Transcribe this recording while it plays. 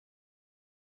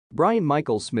Brian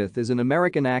Michael Smith is an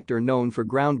American actor known for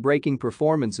groundbreaking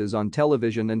performances on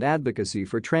television and advocacy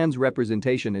for trans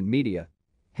representation in media.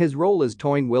 His role as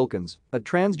Toine Wilkins, a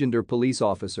transgender police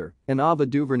officer, in Ava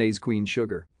DuVernay's Queen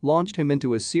Sugar, launched him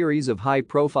into a series of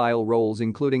high-profile roles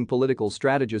including political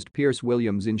strategist Pierce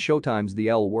Williams in Showtime's The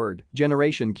L Word,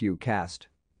 Generation Q cast.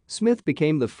 Smith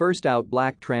became the first out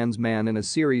black trans man in a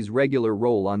series regular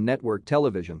role on network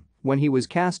television when he was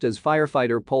cast as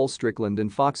firefighter Paul Strickland in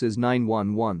Fox's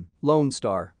 911, Lone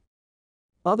Star.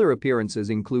 Other appearances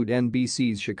include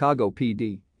NBC's Chicago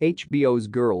PD, HBO's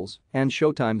Girls, and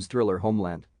Showtime's thriller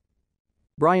Homeland.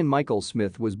 Brian Michael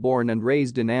Smith was born and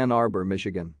raised in Ann Arbor,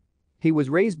 Michigan. He was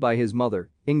raised by his mother,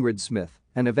 Ingrid Smith,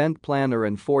 an event planner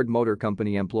and Ford Motor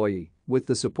Company employee, with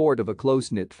the support of a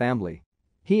close-knit family.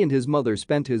 He and his mother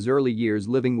spent his early years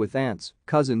living with aunts,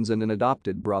 cousins and an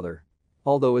adopted brother.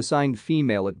 Although assigned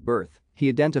female at birth, he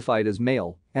identified as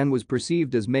male and was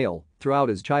perceived as male throughout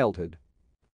his childhood.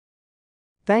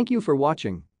 Thank you for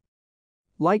watching.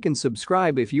 Like and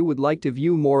subscribe if you would like to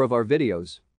view more of our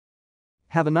videos.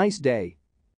 Have a nice day.